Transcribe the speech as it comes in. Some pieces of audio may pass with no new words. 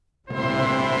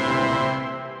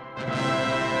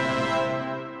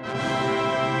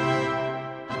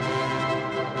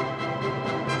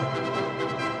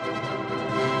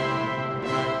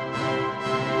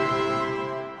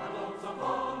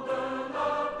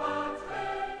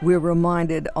We're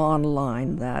reminded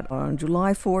online that on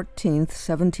July 14th,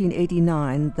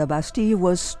 1789, the Bastille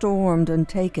was stormed and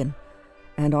taken,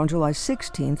 and on July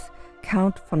 16th,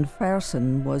 Count von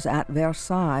Fersen was at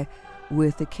Versailles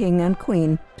with the king and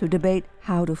queen to debate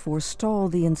how to forestall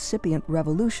the incipient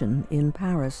revolution in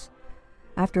Paris.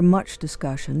 After much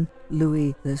discussion,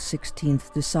 Louis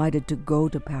XVI decided to go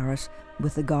to Paris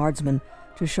with the guardsmen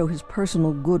to show his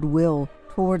personal goodwill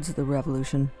towards the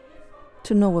revolution.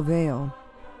 To no avail.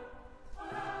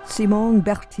 Simone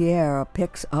Berthier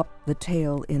picks up the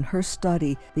tale in her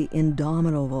study, The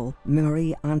Indomitable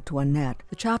Marie Antoinette,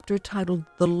 the chapter titled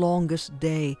The Longest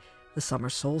Day, the Summer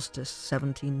Solstice,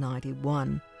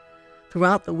 1791.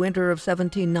 Throughout the winter of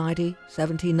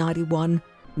 1790-1791,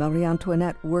 Marie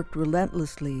Antoinette worked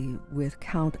relentlessly with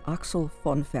Count Axel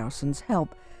von Fersen's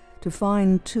help to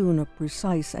fine-tune a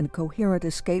precise and coherent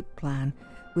escape plan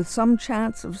with some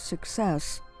chance of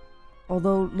success.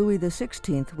 Although Louis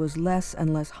XVI was less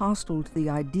and less hostile to the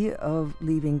idea of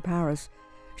leaving Paris,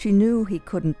 she knew he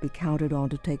couldn't be counted on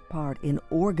to take part in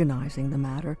organizing the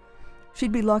matter.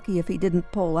 She'd be lucky if he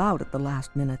didn't pull out at the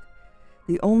last minute.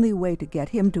 The only way to get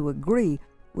him to agree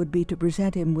would be to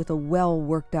present him with a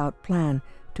well-worked-out plan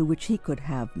to which he could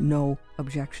have no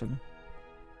objection.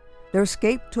 Their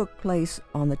escape took place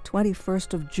on the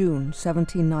 21st of June,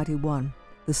 1791,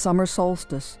 the summer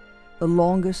solstice, the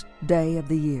longest day of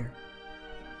the year.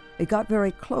 It got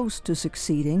very close to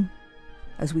succeeding.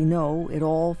 As we know, it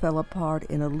all fell apart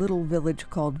in a little village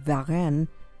called Varennes.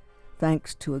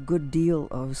 Thanks to a good deal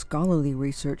of scholarly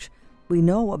research, we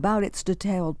know about its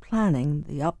detailed planning,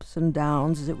 the ups and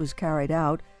downs as it was carried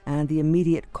out, and the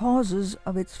immediate causes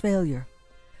of its failure.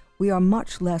 We are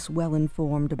much less well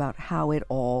informed about how it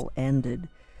all ended,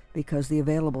 because the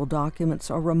available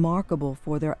documents are remarkable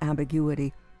for their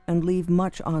ambiguity and leave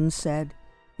much unsaid,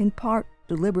 in part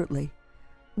deliberately.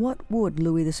 What would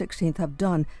Louis XVI have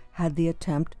done had the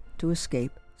attempt to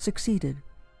escape succeeded?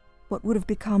 What would have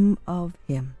become of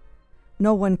him?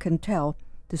 No one can tell,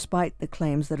 despite the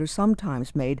claims that are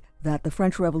sometimes made that the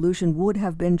French Revolution would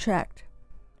have been checked.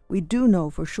 We do know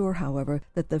for sure, however,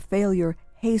 that the failure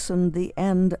hastened the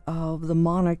end of the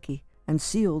monarchy and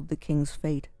sealed the king's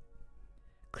fate.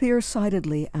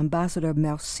 Clear-sightedly, Ambassador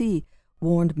Mercy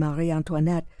warned Marie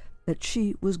Antoinette that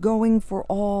she was going for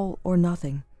all or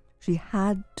nothing. She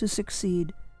had to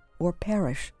succeed or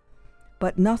perish,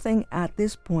 but nothing at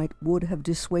this point would have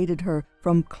dissuaded her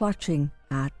from clutching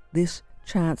at this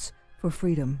chance for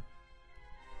freedom.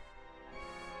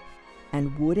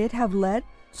 And would it have led,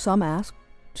 some ask,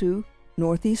 to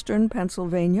northeastern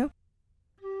Pennsylvania?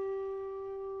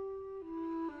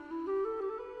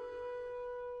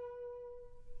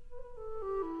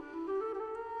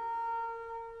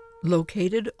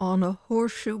 Located on a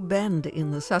horseshoe bend in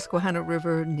the Susquehanna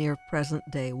River near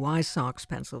present-day Wysox,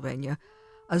 Pennsylvania,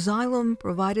 Asylum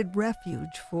provided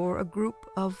refuge for a group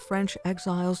of French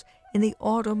exiles in the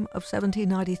autumn of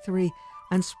 1793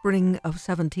 and spring of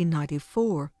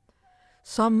 1794.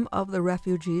 Some of the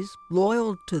refugees,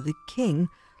 loyal to the king,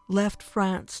 left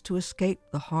France to escape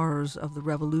the horrors of the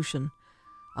Revolution.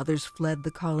 Others fled the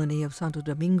colony of Santo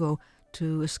Domingo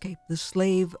to escape the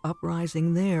slave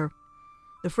uprising there.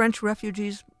 The French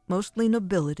refugees, mostly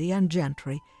nobility and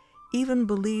gentry, even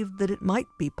believed that it might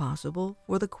be possible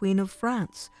for the Queen of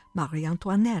France, Marie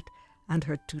Antoinette, and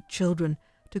her 2 children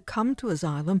to come to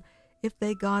Asylum if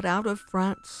they got out of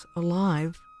France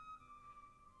alive.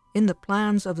 In the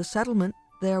plans of the settlement,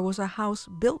 there was a house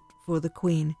built for the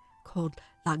Queen called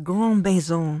La Grande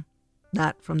Maison,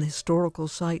 that from the historical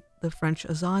site, the French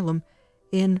Asylum,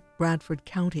 in Bradford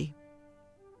County.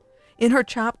 In her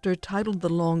chapter titled The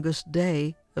Longest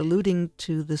Day, alluding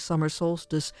to the summer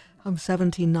solstice of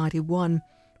 1791,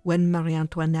 when Marie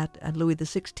Antoinette and Louis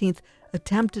XVI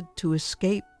attempted to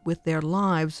escape with their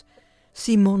lives,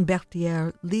 Simone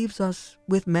Berthier leaves us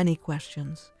with many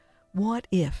questions. What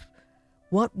if?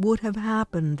 What would have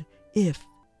happened if?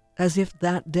 As if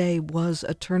that day was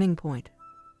a turning point.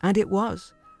 And it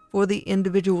was, for the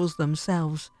individuals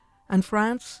themselves, and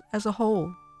France as a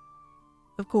whole.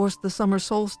 Of course, the summer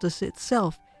solstice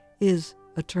itself is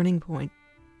a turning point.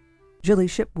 Gilly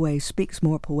Shipway speaks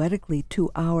more poetically to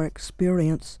our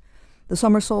experience. The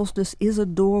summer solstice is a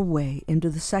doorway into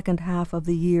the second half of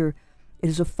the year. It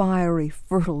is a fiery,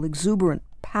 fertile, exuberant,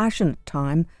 passionate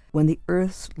time when the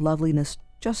earth's loveliness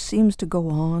just seems to go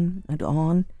on and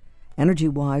on.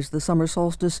 Energy-wise, the summer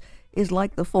solstice is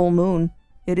like the full moon.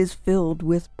 It is filled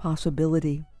with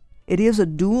possibility. It is a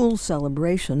dual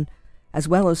celebration. As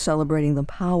well as celebrating the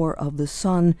power of the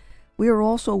sun, we are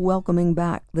also welcoming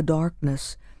back the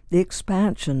darkness, the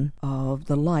expansion of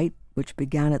the light, which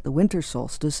began at the winter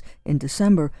solstice in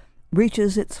December,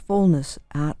 reaches its fullness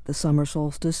at the summer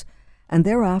solstice, and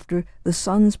thereafter the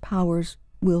sun's powers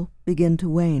will begin to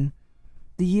wane.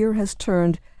 The year has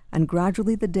turned, and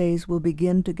gradually the days will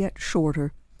begin to get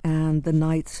shorter and the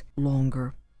nights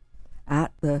longer.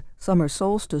 At the summer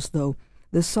solstice, though,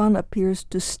 the sun appears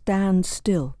to stand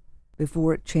still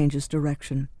before it changes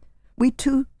direction. We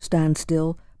too stand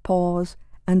still, pause,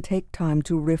 and take time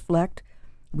to reflect.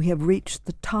 We have reached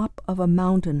the top of a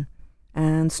mountain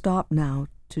and stop now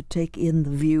to take in the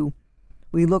view.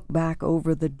 We look back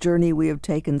over the journey we have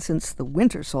taken since the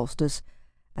winter solstice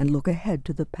and look ahead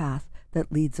to the path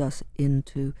that leads us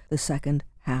into the second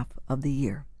half of the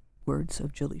year. Words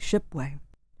of Julie Shipway.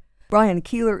 Brian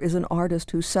Keeler is an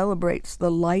artist who celebrates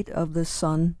the light of the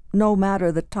sun, no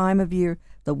matter the time of year,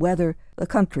 the weather, the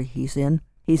country he's in.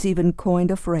 He's even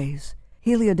coined a phrase,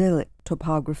 heliodelic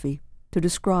topography, to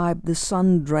describe the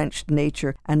sun-drenched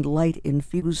nature and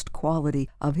light-infused quality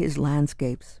of his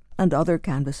landscapes and other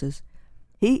canvases.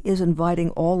 He is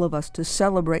inviting all of us to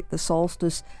celebrate the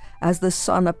solstice as the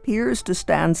sun appears to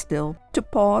stand still, to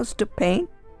pause, to paint,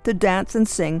 to dance and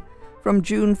sing from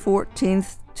June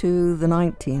 14th to the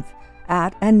 19th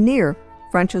at and near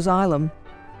French Asylum.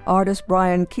 Artist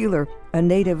Brian Keeler, a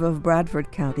native of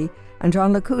Bradford County, and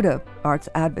John Lakuta, arts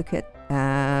advocate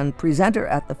and presenter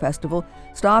at the festival,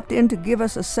 stopped in to give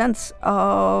us a sense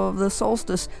of the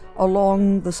solstice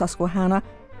along the Susquehanna.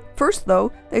 First,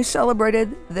 though, they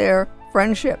celebrated their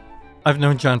friendship. I've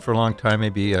known John for a long time,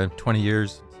 maybe 20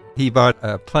 years. He bought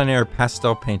a plein air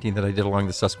pastel painting that I did along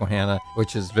the Susquehanna,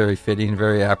 which is very fitting,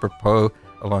 very apropos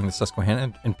along the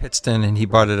Susquehanna in Pittston, and he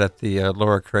bought it at the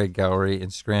Laura Craig Gallery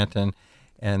in Scranton,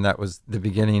 and that was the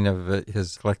beginning of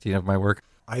his collecting of my work.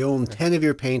 I own 10 of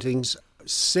your paintings,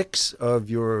 6 of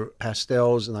your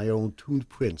pastels, and I own 2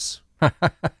 prints.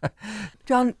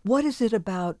 John, what is it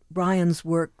about Brian's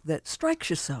work that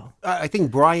strikes you so? I think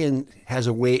Brian has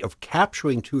a way of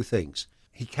capturing 2 things.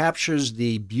 He captures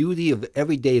the beauty of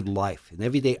everyday life and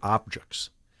everyday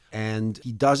objects, and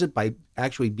he does it by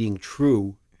actually being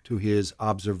true to his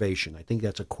observation. I think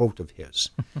that's a quote of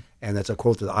his, and that's a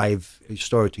quote that I've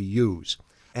started to use.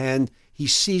 And he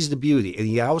sees the beauty, and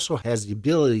he also has the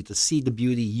ability to see the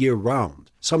beauty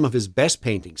year-round. Some of his best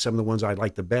paintings, some of the ones I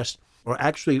like the best, are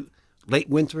actually late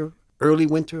winter, early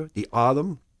winter, the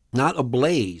autumn, not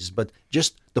ablaze, but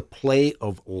just the play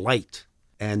of light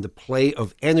and the play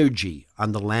of energy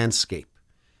on the landscape.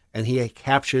 And he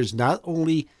captures not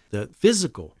only the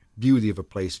physical beauty of a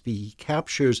place, but he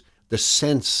captures the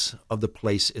sense of the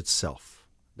place itself.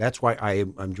 That's why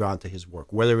I'm drawn to his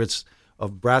work, whether it's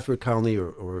of Bradford County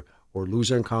or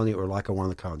Luzerne County or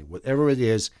Lackawanna County. Whatever it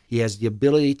is, he has the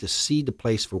ability to see the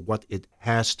place for what it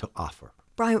has to offer.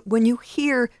 Brian, when you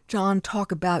hear John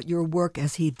talk about your work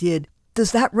as he did,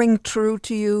 does that ring true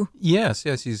to you? Yes,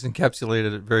 he's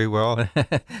encapsulated it very well. I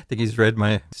think he's read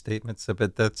my statements,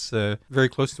 but that's very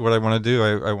close to what I want to do.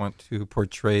 I want to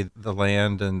portray the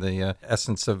land and the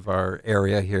essence of our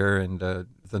area here and the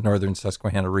northern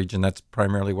Susquehanna region. That's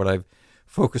primarily what I've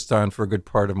focused on for a good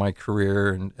part of my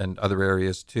career and other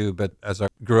areas too. But as I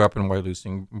grew up in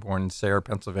Wyalusing, born in Sayre,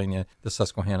 Pennsylvania, the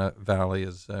Susquehanna Valley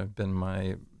has been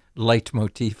my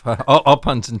leitmotif, all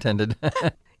puns intended.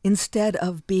 Instead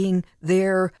of being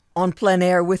there on plein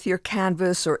air with your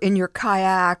canvas or in your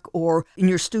kayak or in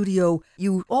your studio,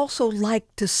 you also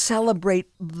like to celebrate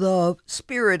the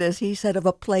spirit, as he said, of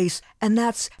a place, and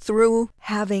that's through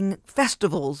having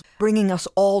festivals, bringing us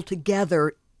all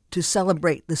together to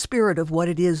celebrate the spirit of what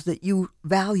it is that you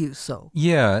value so.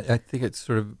 Yeah, I think it's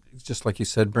sort of, just like you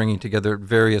said, bringing together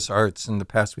various arts. In the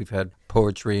past, we've had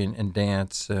poetry and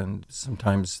dance, and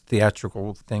sometimes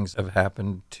theatrical things have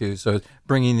happened too. So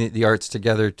bringing the arts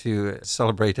together to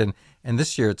celebrate. And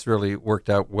this year, it's really worked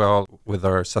out well with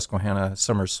our Susquehanna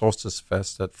Summer Solstice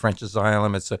Fest at French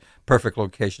Asylum. It's a perfect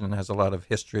location and has a lot of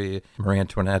history. Marie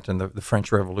Antoinette and the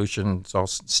French Revolution, it's all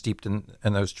steeped in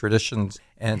those traditions.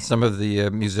 And some of the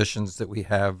musicians that we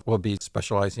have will be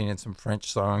specializing in some French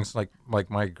songs, like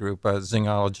my group,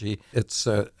 Zingology. It's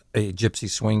a gypsy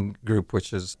swing group,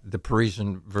 which is the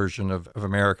Parisian version of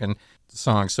American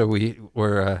songs. So we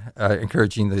were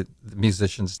encouraging the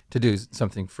musicians to do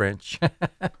something French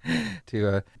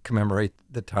to commemorate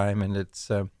the time. And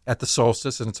it's at the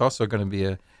solstice, and it's also going to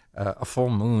be a full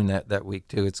moon that week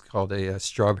too. It's called a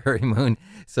strawberry moon.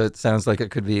 So it sounds like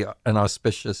it could be an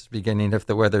auspicious beginning if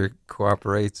the weather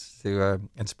cooperates to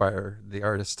inspire the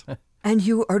artist. And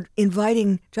you are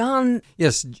inviting John.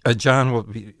 Yes, John will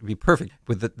be perfect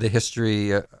with the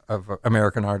history of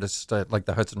American artists like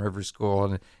the Hudson River School.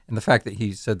 And the fact that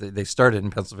he said that they started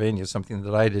in Pennsylvania is something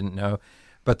that I didn't know.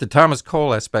 But the Thomas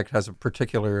Cole aspect has a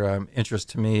particular interest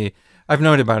to me. I've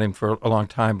known about him for a long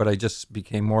time, but I just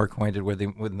became more acquainted with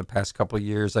him within the past couple of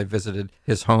years. I visited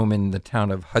his home in the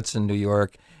town of Hudson, New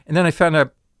York, and then I found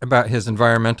out about his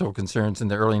environmental concerns in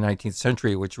the early 19th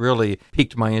century, which really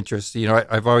piqued my interest.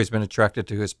 I've always been attracted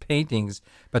to his paintings,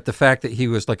 but the fact that he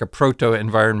was like a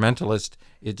proto-environmentalist,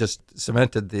 it just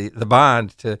cemented the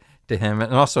bond to him.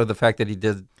 And also the fact that he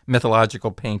did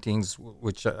mythological paintings,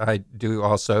 which I do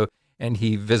also, and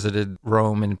he visited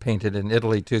Rome and painted in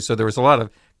Italy too. So there was a lot of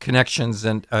connections,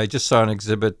 and I just saw an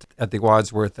exhibit at the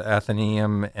Wadsworth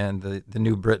Athenaeum and the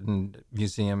New Britain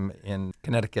Museum in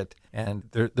Connecticut, and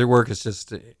their work is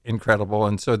just incredible.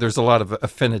 And so there's a lot of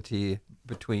affinity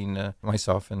between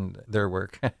myself and their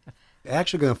work.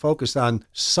 Actually going to focus on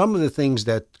some of the things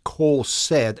that Cole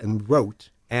said and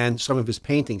wrote and some of his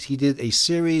paintings. He did a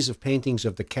series of paintings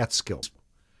of the Catskills,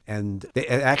 and they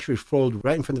actually flowed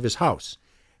right in front of his house.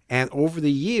 And over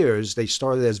the years, they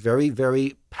started as very,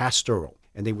 very pastoral.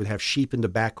 And they would have sheep in the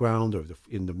background or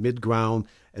in the midground,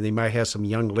 and they might have some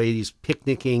young ladies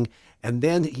picnicking. And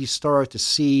then he started to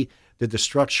see the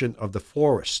destruction of the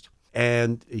forest.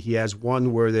 And he has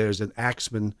one where there's an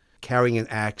axeman carrying an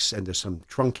axe, and there's some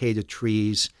truncated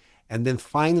trees. And then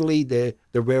finally, the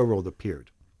railroad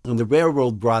appeared. And the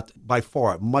railroad brought, by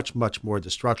far, much, much more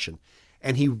destruction.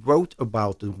 And he wrote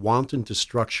about the wanton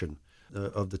destruction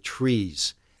of the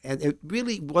trees. And it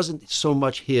really wasn't so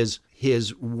much his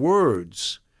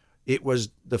words. It was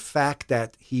the fact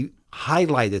that he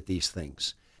highlighted these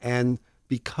things. And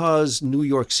because New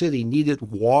York City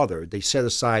needed water, they set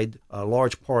aside a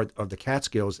large part of the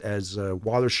Catskills as a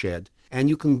watershed. And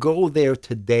you can go there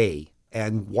today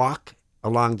and walk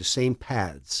along the same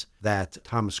paths that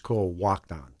Thomas Cole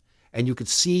walked on. And you could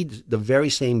see the very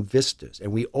same vistas.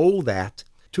 And we owe that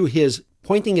to his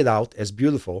pointing it out as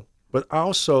beautiful, but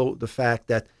also the fact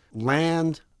that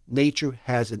land, nature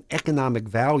has an economic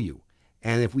value.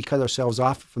 And if we cut ourselves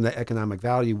off from that economic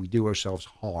value, we do ourselves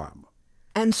harm.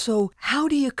 And so how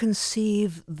do you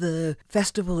conceive the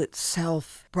festival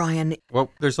itself, Brian?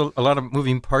 Well, there's a lot of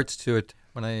moving parts to it.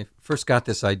 When I first got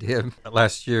this idea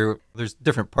last year, there's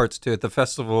different parts to it. The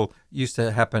festival used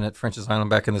to happen at French's Island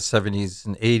back in the 70s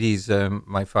and 80s.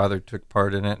 My father took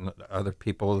part in it and other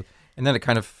people. And then it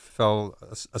kind of fell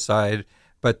aside.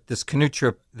 But this canoe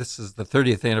trip, this is the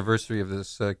 30th anniversary of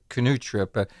this canoe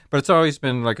trip. But it's always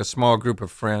been like a small group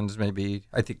of friends, maybe,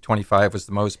 I think 25 was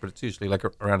the most, but it's usually like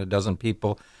around a dozen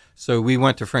people. So we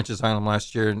went to French's Island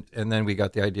last year, and then we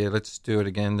got the idea, let's do it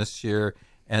again this year.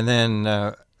 And then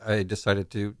I decided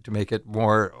to make it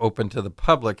more open to the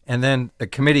public. And then the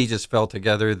committee just fell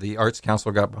together. The Arts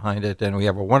Council got behind it, and we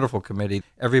have a wonderful committee.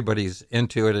 Everybody's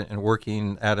into it and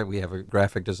working at it. We have a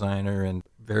graphic designer and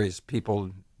various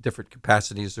people, different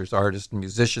capacities. There's artists and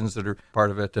musicians that are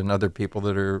part of it, and other people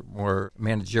that are more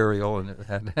managerial and have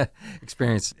had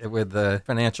experience with the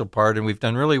financial part. And we've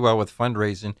done really well with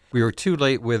fundraising. We were too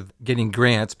late with getting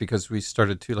grants because we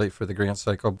started too late for the grant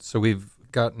cycle. So we've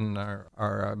gotten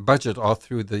our budget all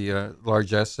through the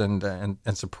largesse and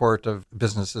support of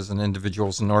businesses and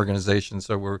individuals and organizations.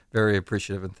 So we're very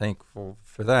appreciative and thankful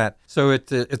for that. So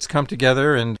it's come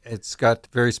together, and it's got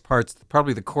various parts.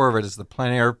 Probably the core of it is the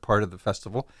plein air part of the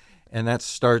festival. And that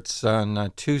starts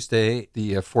on Tuesday,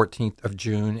 the 14th of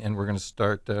June, and we're going to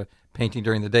start painting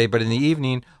during the day. But in the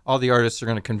evening, all the artists are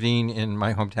going to convene in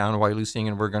my hometown, Wyalusing,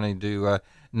 and we're going to do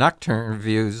nocturne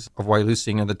views of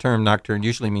Wyalusing. And the term nocturne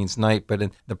usually means night, but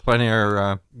in the plein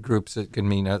air groups, it can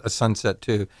mean a sunset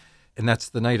too. And that's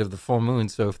the night of the full moon.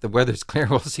 So if the weather's clear,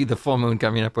 we'll see the full moon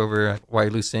coming up over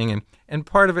Wyalusing. And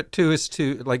part of it too is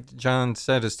to, like John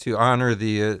said, is to honor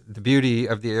the beauty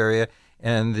of the area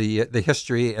and the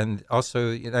history, and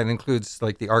also that includes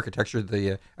like the architecture,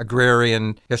 the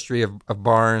agrarian history of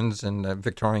barns and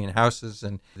Victorian houses,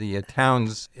 and the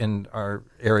towns in our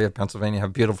area of Pennsylvania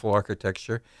have beautiful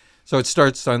architecture. So it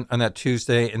starts on that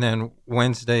Tuesday, and then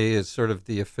Wednesday is sort of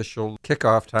the official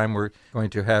kickoff time. We're going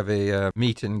to have a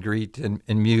meet and greet and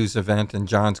muse event, and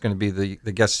John's going to be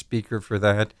the guest speaker for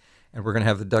that. And we're going to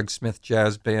have the Doug Smith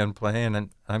Jazz Band play, and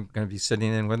I'm going to be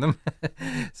sitting in with them.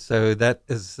 So that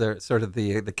is sort of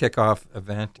the kickoff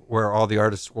event, where all the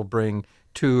artists will bring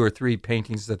 2 or 3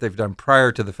 paintings that they've done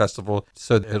prior to the festival,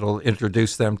 so that it'll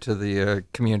introduce them to the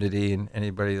community and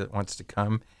anybody that wants to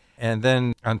come. And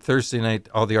then on Thursday night,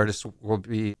 all the artists will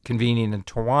be convening in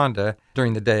Towanda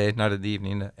during the day, not in the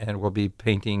evening, and we'll be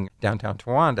painting downtown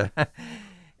Towanda.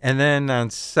 And then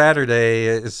on Saturday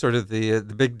is sort of the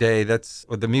big day. That's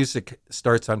the music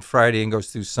starts on Friday and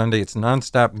goes through Sunday. It's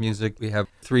nonstop music. We have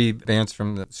 3 bands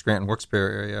from the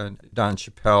Scranton-Wilkes-Barre area. Don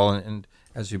Chappelle, and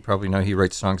as you probably know, he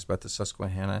writes songs about the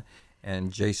Susquehanna.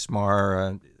 and Jay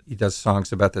Smar. He does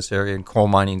songs about this area and coal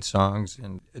mining songs,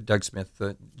 and Doug Smith,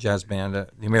 the jazz band, the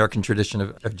American tradition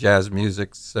of jazz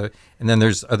music. So, and then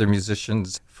there's other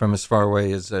musicians from as far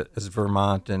away as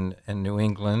Vermont and New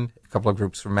England, a couple of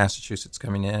groups from Massachusetts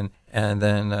coming in, and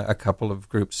then a couple of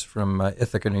groups from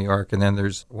Ithaca, New York, and then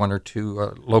there's one or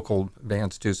two local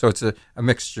bands too. So it's a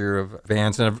mixture of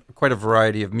bands and quite a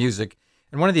variety of music.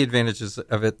 And one of the advantages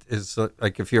of it is,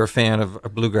 like, if you're a fan of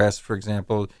bluegrass, for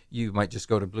example, you might just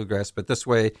go to bluegrass. But this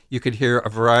way, you could hear a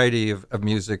variety of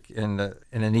music in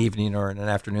an evening or in an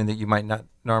afternoon that you might not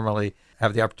normally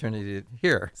have the opportunity to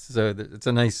hear. So it's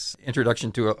a nice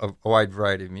introduction to a wide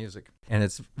variety of music. And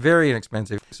it's very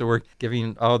inexpensive. So we're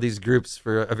giving all these groups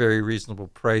for a very reasonable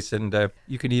price. And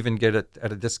you can even get it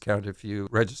at a discount if you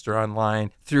register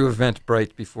online through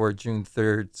Eventbrite before June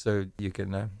 3rd. So you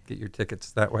can get your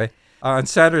tickets that way. On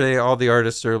Saturday, all the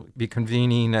artists will be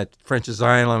convening at French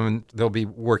Asylum. They'll be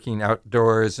working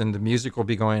outdoors, and the music will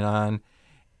be going on.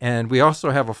 And we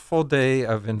also have a full day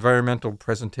of environmental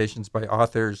presentations by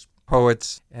authors,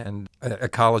 poets, and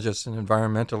ecologists and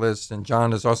environmentalists. And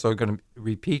John is also going to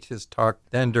repeat his talk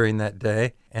then during that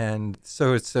day. And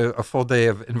so it's a full day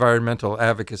of environmental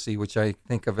advocacy, which I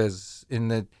think of as in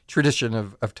the tradition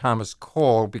of Thomas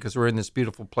Cole, because we're in this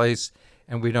beautiful place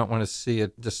and we don't want to see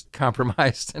it just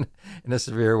compromised in a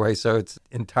severe way. So it's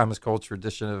in Thomas Cole's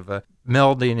tradition of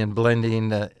melding and blending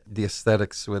the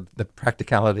aesthetics with the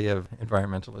practicality of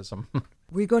environmentalism.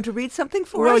 Were you going to read something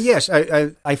for us? Well, yes.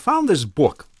 I found this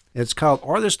book. It's called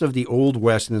Artist of the Old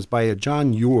West, and it's by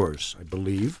John Ewers, I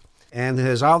believe. And it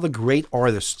has all the great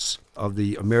artists of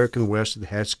the American West. It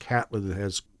has Catlin, it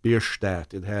has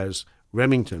Bierstadt, it has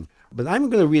Remington. But I'm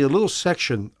going to read a little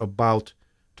section about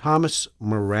Thomas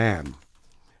Moran.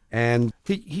 And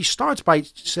he starts by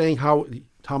saying how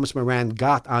Thomas Moran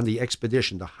got on the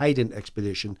expedition, the Haydn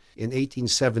expedition, in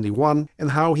 1871,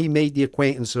 and how he made the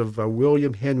acquaintance of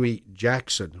William Henry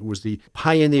Jackson, who was the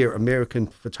pioneer American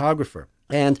photographer.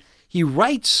 And he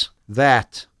writes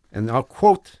that, and I'll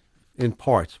quote in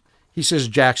part. He says,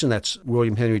 Jackson, that's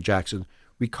William Henry Jackson,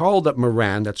 recalled that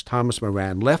Moran, that's Thomas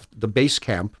Moran, left the base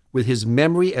camp with his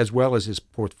memory as well as his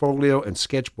portfolio and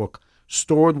sketchbook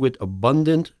stored with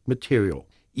abundant material,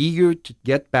 eager to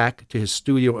get back to his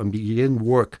studio and begin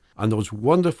work on those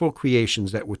wonderful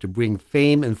creations that were to bring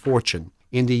fame and fortune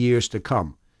in the years to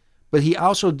come. But he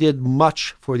also did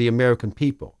much for the American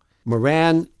people.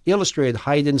 Moran illustrated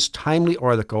Haydn's timely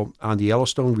article on the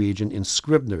Yellowstone region in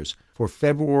Scribner's for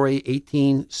February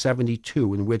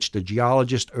 1872, in which the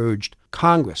geologist urged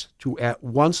Congress to at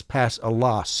once pass a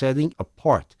law setting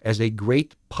apart as a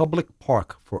great public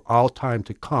park for all time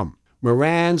to come.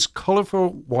 Moran's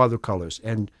colorful watercolors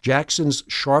and Jackson's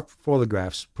sharp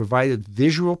photographs provided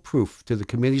visual proof to the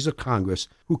committees of Congress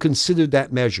who considered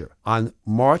that measure. On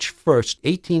March 1st,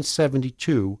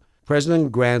 1872,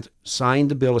 President Grant signed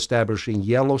the bill establishing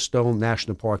Yellowstone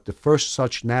National Park, the first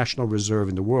such national reserve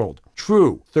in the world.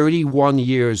 True, 31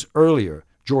 years earlier,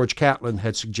 George Catlin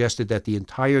had suggested that the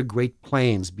entire Great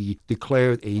Plains be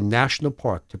declared a national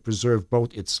park to preserve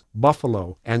both its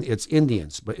buffalo and its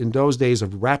Indians. But in those days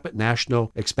of rapid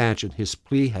national expansion, his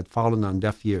plea had fallen on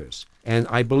deaf ears. And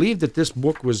I believe that this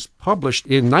book was published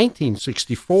in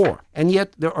 1964. And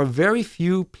yet there are very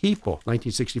few people,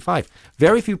 1965,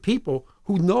 very few people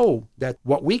who know that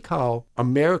what we call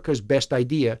America's best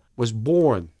idea was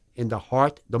born in the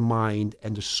heart, the mind,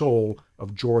 and the soul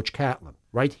of George Catlin,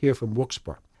 right here from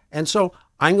Wilkes-Barre. And so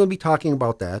I'm going to be talking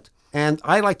about that. And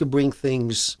I like to bring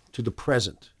things to the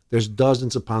present. There's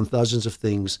dozens upon dozens of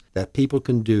things that people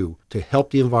can do to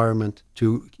help the environment,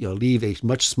 to leave a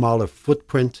much smaller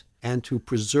footprint, and to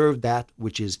preserve that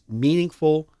which is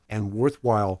meaningful and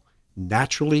worthwhile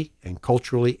naturally and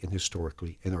culturally and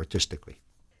historically and artistically.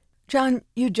 John,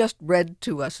 you just read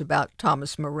to us about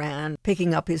Thomas Moran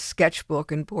picking up his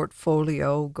sketchbook and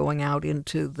portfolio, going out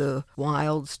into the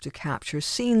wilds to capture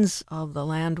scenes of the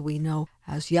land we know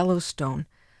as Yellowstone.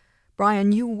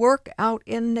 Brian, you work out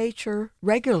in nature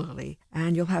regularly,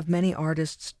 and you'll have many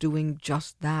artists doing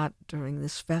just that during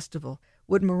this festival.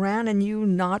 Would Moran and you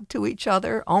nod to each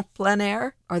other en plein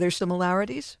air? Are there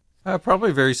similarities?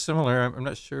 Probably very similar. I'm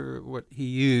not sure what he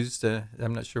used.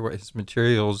 I'm not sure what his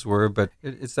materials were, but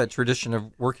it's that tradition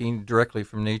of working directly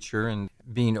from nature and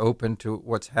being open to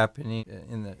what's happening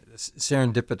in the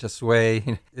serendipitous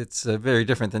way. It's very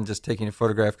different than just taking a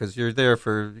photograph, because you're there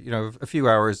for a few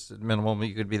hours at minimum.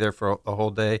 You could be there for a whole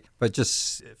day, but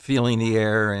just feeling the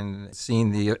air and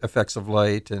seeing the effects of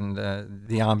light and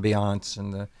the ambiance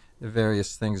and the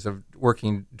various things of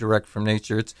working direct from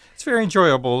nature. It's very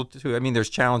enjoyable too. I mean, there's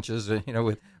challenges,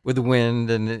 with with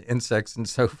wind and insects and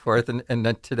so forth, and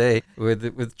not today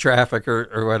with traffic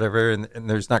or whatever, and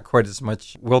there's not quite as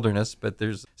much wilderness, but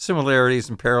there's similarities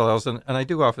and parallels, and I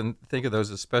do often think of those,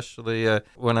 especially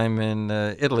when I'm in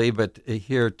Italy, but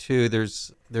here too,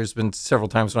 there's been several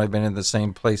times when I've been in the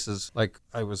same places, like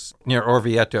I was near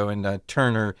Orvieto, and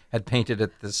Turner had painted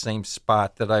at the same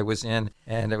spot that I was in,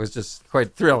 and it was just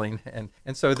quite thrilling. And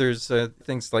so there's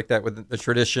things like that with the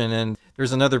tradition. And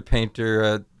there's another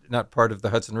painter, not part of the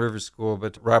Hudson River School,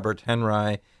 but Robert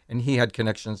Henry, and he had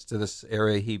connections to this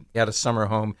area. He had a summer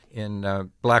home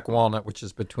in Black Walnut, which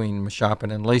is between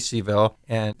Mashopin and Laceyville,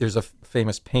 and there's a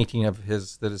famous painting of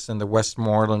his that is in the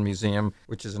Westmoreland Museum,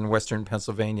 which is in western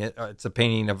Pennsylvania. It's a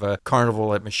painting of a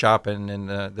carnival at Mashopin in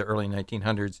the early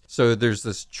 1900s. So there's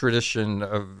this tradition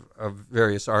of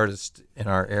various artists in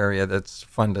our area that's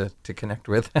fun to connect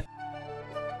with.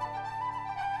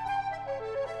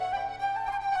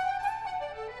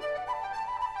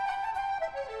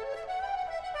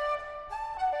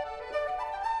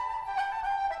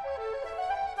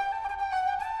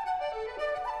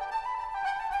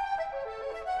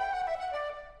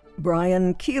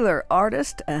 Brian Keeler,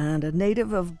 artist and a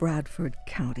native of Bradford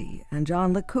County, and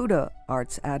John Lakuta,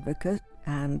 arts advocate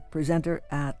and presenter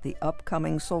at the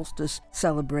upcoming solstice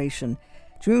celebration,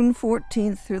 June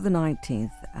 14th through the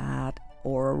 19th at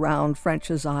or around French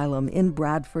Asylum in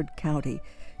Bradford County.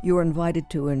 You are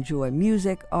invited to enjoy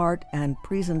music, art, and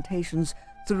presentations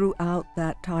throughout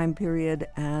that time period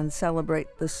and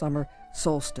celebrate the summer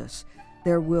solstice.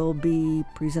 There will be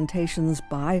presentations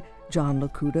by John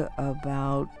Lakuta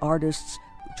about artists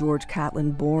George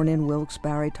Catlin, born in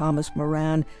Wilkes-Barre, Thomas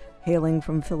Moran, hailing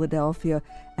from Philadelphia,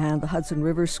 and the Hudson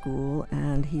River School,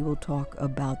 and he will talk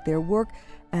about their work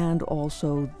and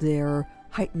also their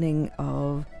heightening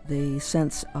of the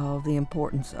sense of the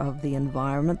importance of the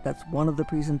environment. That's one of the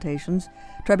presentations.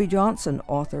 Trebby Johnson,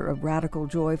 author of Radical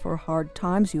Joy for Hard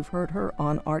Times, you've heard her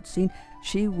on Art Scene.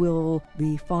 She will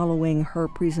be following her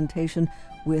presentation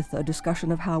with a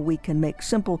discussion of how we can make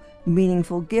simple,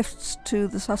 meaningful gifts to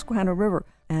the Susquehanna River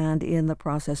and in the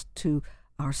process to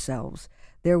ourselves.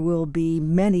 There will be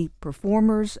many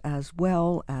performers as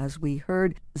well. As we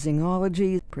heard,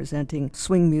 Zingology presenting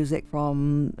swing music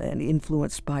from and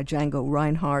influenced by Django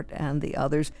Reinhardt and the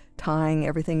others, tying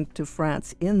everything to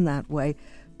France in that way.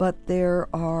 But there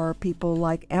are people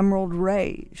like Emerald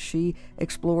Ray. She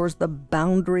explores the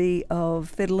boundary of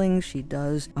fiddling. She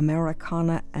does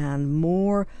Americana and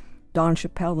more. Don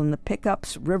Chappelle and the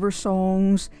Pickups, River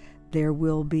Songs. There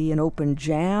will be an open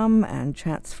jam and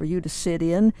chance for you to sit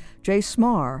in. Jay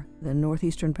Smar, the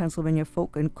Northeastern Pennsylvania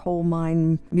folk and coal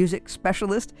mine music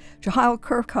specialist. Jehiel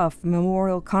Kirchhoff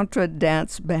Memorial Contra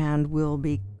Dance Band will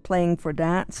be playing for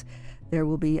dance. There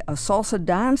will be a salsa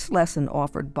dance lesson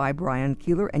offered by Brian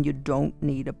Keeler, and you don't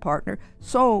need a partner.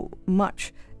 So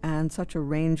much and such a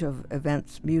range of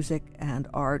events, music and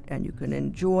art, and you can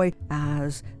enjoy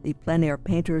as the plein air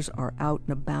painters are out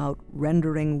and about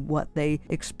rendering what they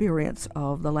experience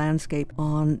of the landscape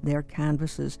on their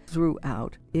canvases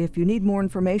throughout. If you need more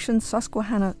information,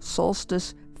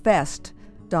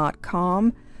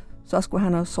 SusquehannaSolsticeFest.com,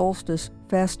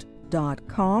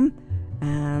 SusquehannaSolsticeFest.com.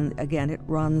 And again, it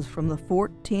runs from the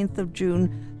 14th of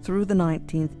June through the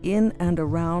 19th in and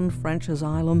around French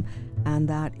Asylum, and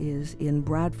that is in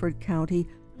Bradford County.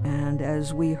 And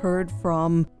as we heard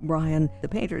from Brian, the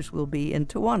painters will be in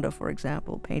Towanda, for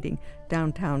example, painting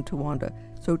downtown Towanda.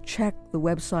 So check the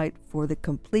website for the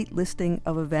complete listing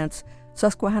of events,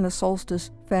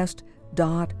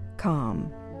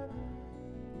 SusquehannaSolsticeFest.com.